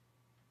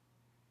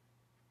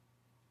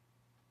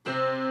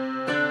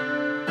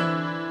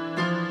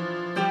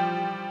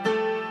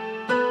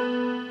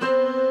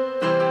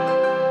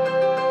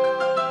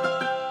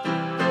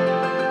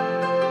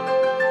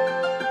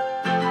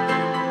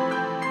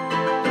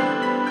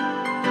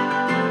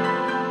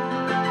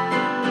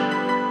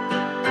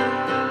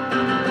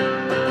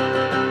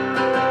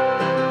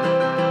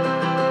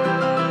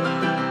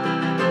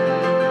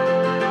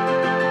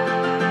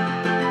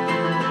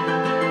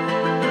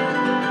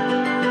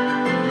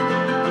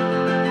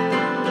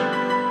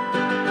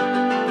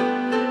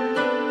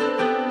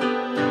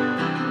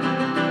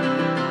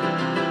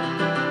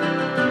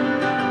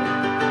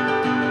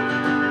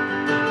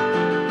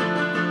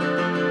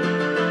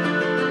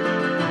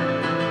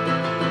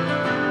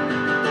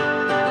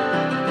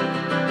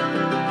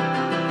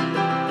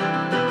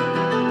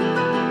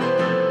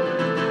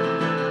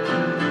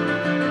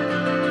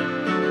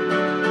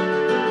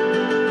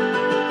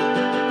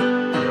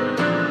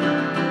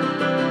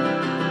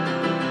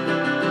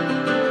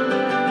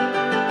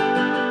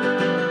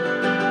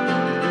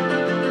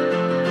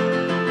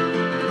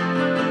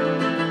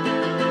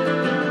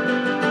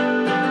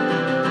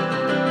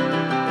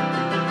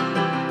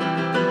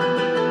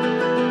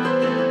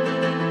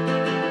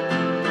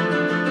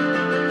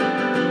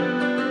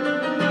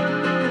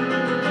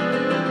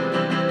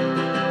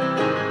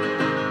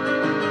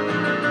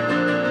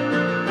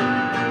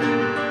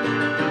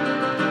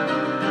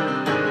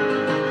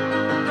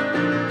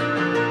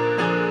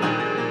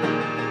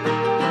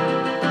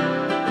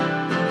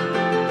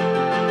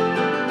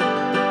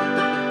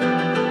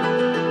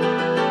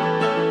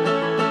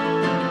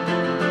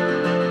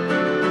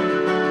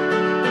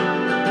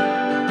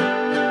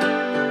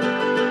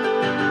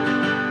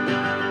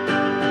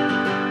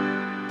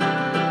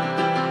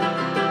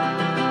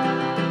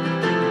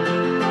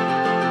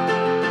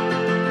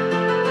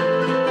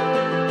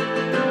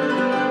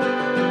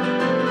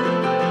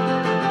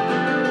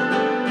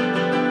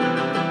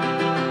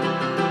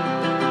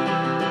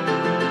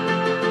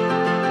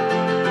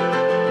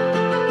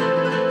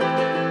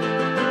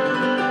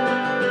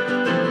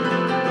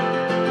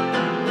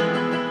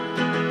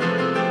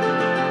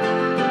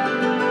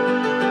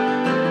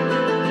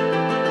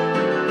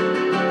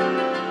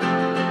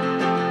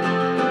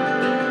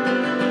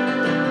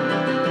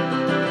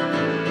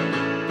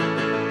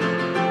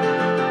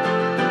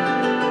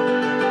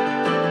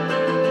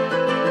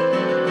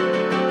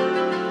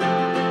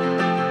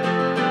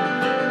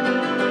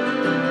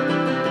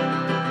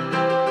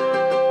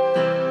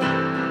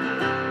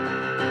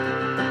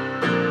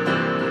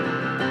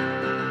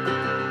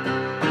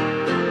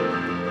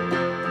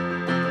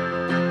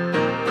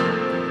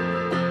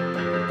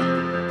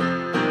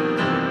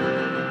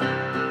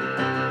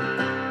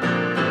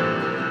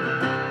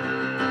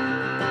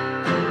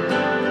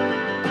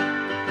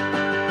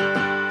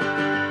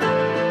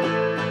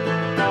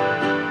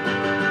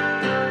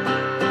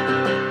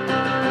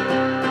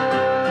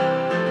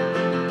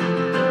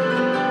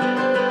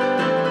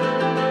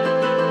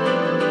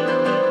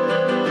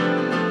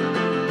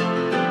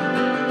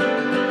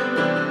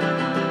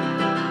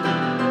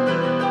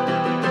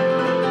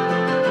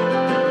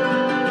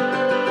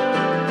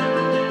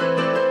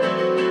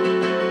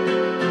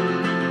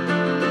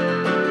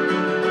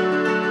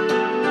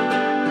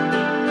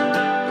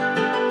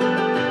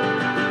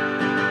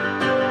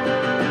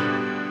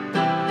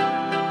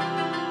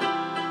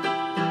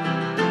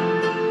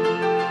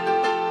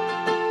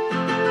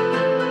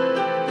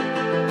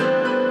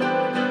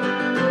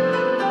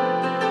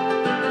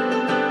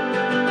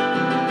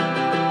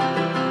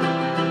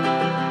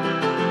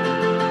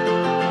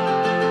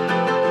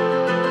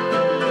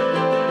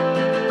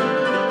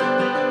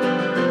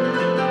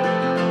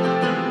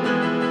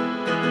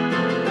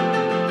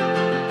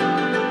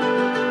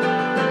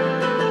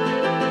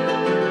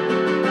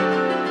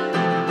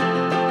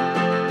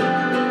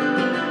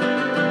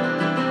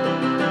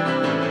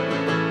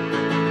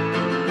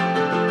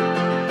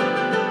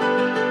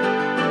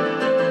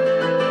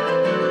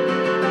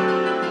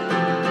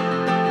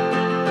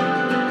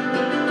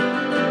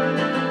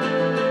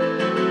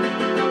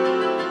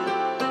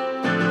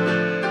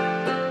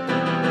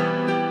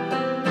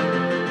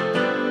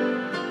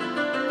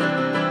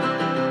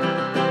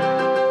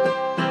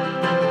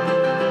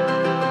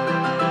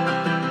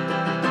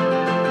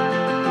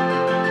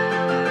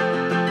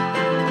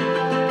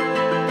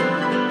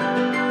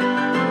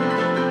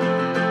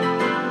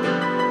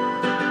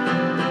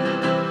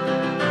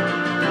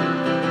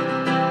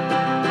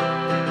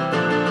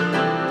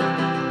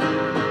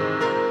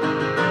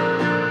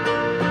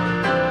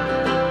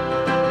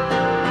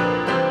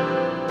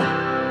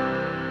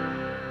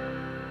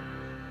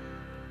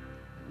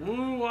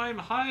 I'm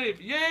hype.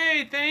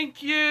 Yay,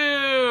 thank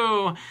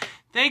you.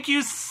 Thank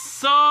you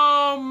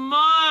so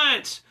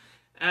much.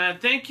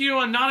 Thank you,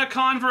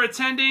 Nottacon, for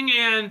attending,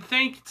 and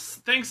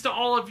thanks to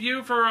all of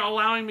you for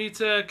allowing me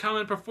to come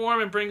and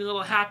perform and bring a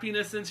little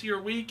happiness into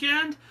your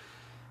weekend.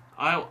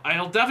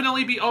 I'll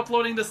definitely be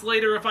uploading this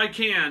later if I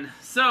can.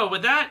 So,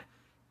 with that,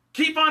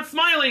 keep on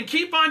smiling,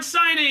 keep on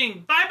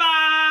shining.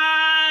 Bye-bye!